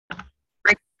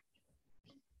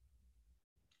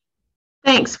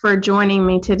Thanks for joining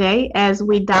me today as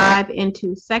we dive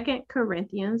into 2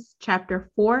 Corinthians chapter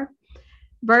 4,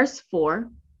 verse 4,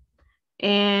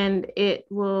 and it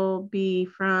will be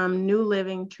from New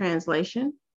Living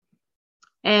Translation.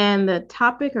 And the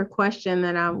topic or question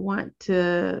that I want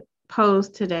to pose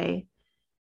today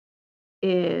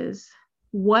is,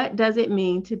 what does it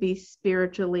mean to be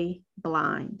spiritually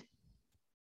blind?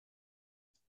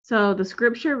 So the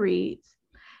scripture reads,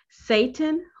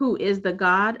 Satan, who is the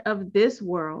god of this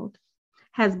world,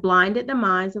 has blinded the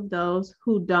minds of those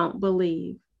who don't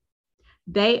believe.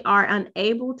 They are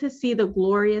unable to see the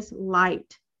glorious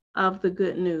light of the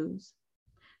good news.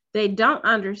 They don't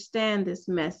understand this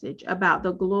message about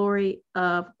the glory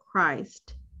of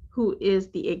Christ, who is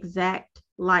the exact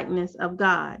likeness of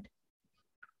God.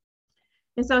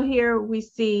 And so here we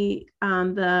see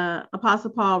the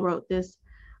Apostle Paul wrote this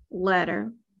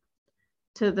letter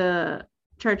to the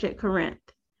church at Corinth.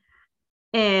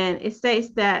 And it states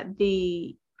that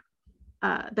the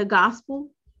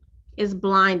gospel is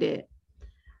blinded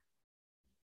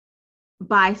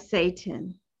by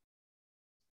Satan.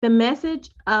 The message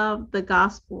of the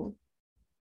gospel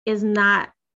is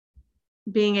not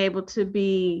being able to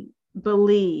be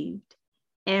believed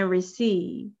and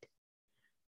received.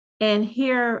 And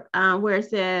here where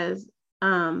it says,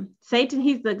 Satan,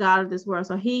 he's the god of this world.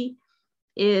 So he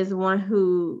is one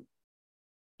who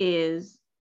is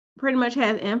pretty much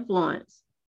has influence,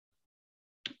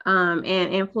 and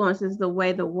influences the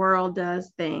way the world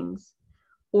does things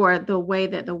or the way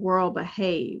that the world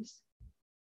behaves,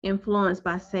 influenced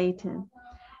by Satan.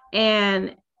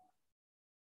 And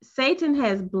Satan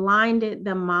has blinded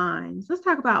the minds. Let's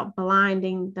talk about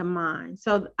blinding the mind.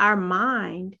 So our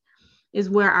mind is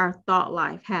where our thought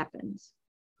life happens.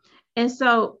 And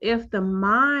so if the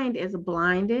mind is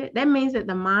blinded, that means that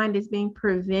the mind is being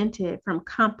prevented from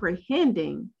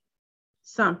comprehending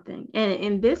something. And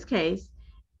in this case,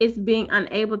 it's being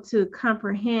unable to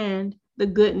comprehend the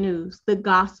good news, the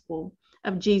gospel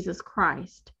of Jesus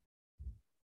Christ,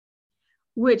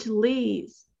 which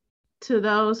leads to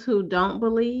those who don't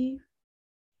believe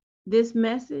this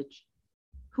message,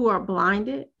 who are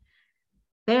blinded.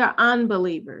 They are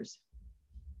unbelievers.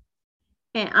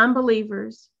 And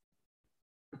unbelievers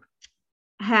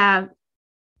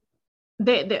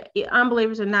the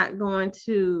unbelievers are not going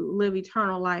to live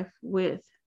eternal life with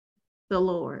the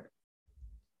Lord.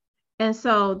 And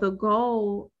so the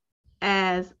goal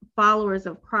as followers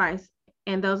of Christ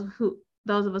and those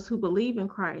of us who believe in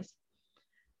Christ,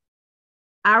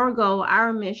 our goal,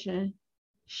 our mission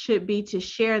should be to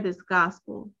share this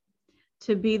gospel,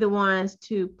 to be the ones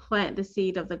to plant the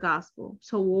seed of the gospel,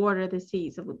 to water the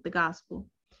seeds of the gospel,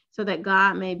 so that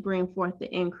God may bring forth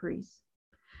the increase.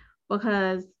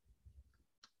 Because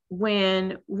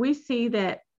when we see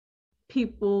that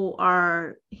people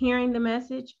are hearing the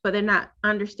message, but they're not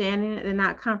understanding it, they're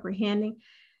not comprehending,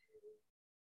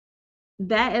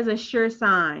 that is a sure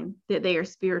sign that they are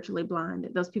spiritually blind,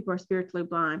 that those people are spiritually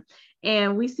blind.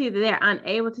 And we see that they're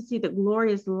unable to see the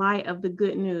glorious light of the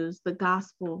good news. The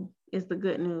gospel is the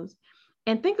good news.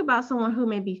 And think about someone who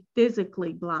may be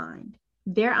physically blind.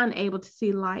 They're unable to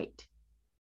see light.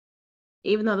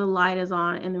 Even though the light is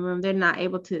on in the room, they're not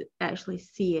able to actually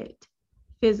see it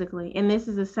physically. And this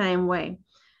is the same way.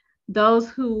 Those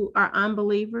who are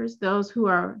unbelievers, those who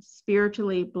are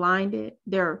spiritually blinded,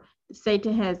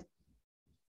 Satan has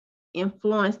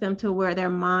influenced them to where their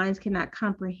minds cannot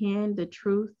comprehend the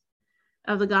truth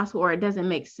of the gospel, or it doesn't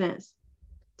make sense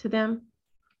to them.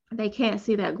 They can't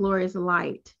see that glorious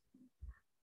light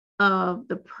of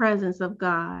the presence of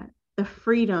God, the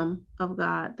freedom of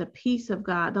God, the peace of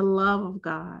God, the love of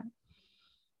God.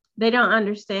 They don't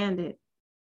understand it.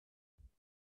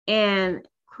 And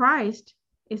Christ,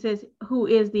 it says, who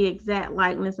is the exact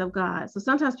likeness of God. So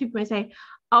sometimes people may say,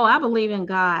 oh, I believe in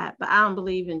God, but I don't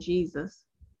believe in Jesus.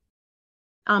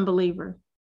 Unbeliever.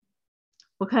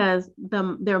 Because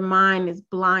their mind is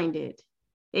blinded.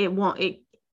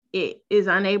 It is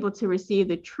unable to receive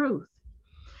the truth.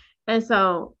 And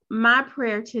so my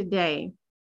prayer today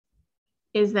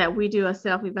is that we do a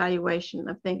self-evaluation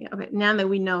of thinking, okay, now that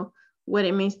we know what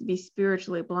it means to be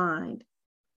spiritually blind,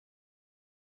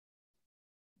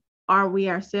 are we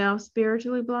ourselves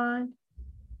spiritually blind?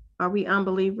 Are we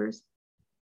unbelievers?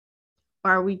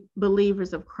 Are we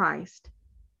believers of Christ?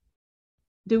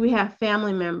 Do we have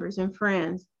family members and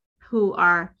friends who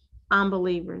are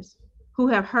unbelievers, who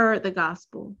have heard the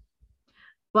gospel,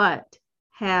 but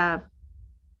have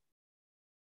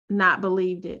not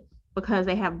believed it because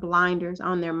they have blinders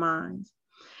on their minds?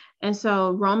 And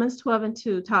so Romans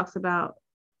 12:2 talks about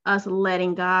us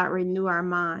letting God renew our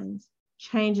minds,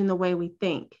 changing the way we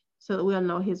think so that we'll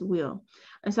know his will.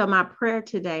 And so my prayer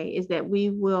today is that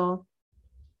we will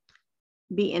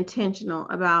be intentional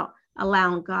about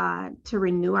allowing God to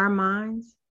renew our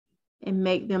minds and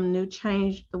make them new,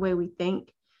 change the way we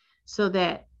think, so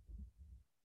that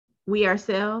we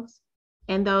ourselves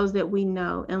and those that we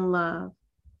know and love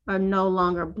are no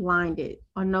longer blinded,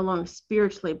 or no longer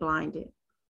spiritually blinded,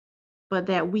 but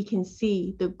that we can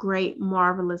see the great,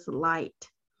 marvelous light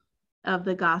of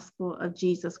the gospel of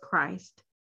Jesus Christ.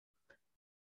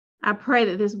 I pray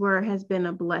that this word has been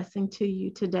a blessing to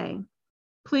you today.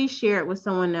 Please share it with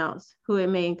someone else who it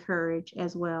may encourage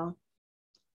as well.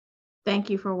 Thank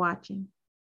you for watching.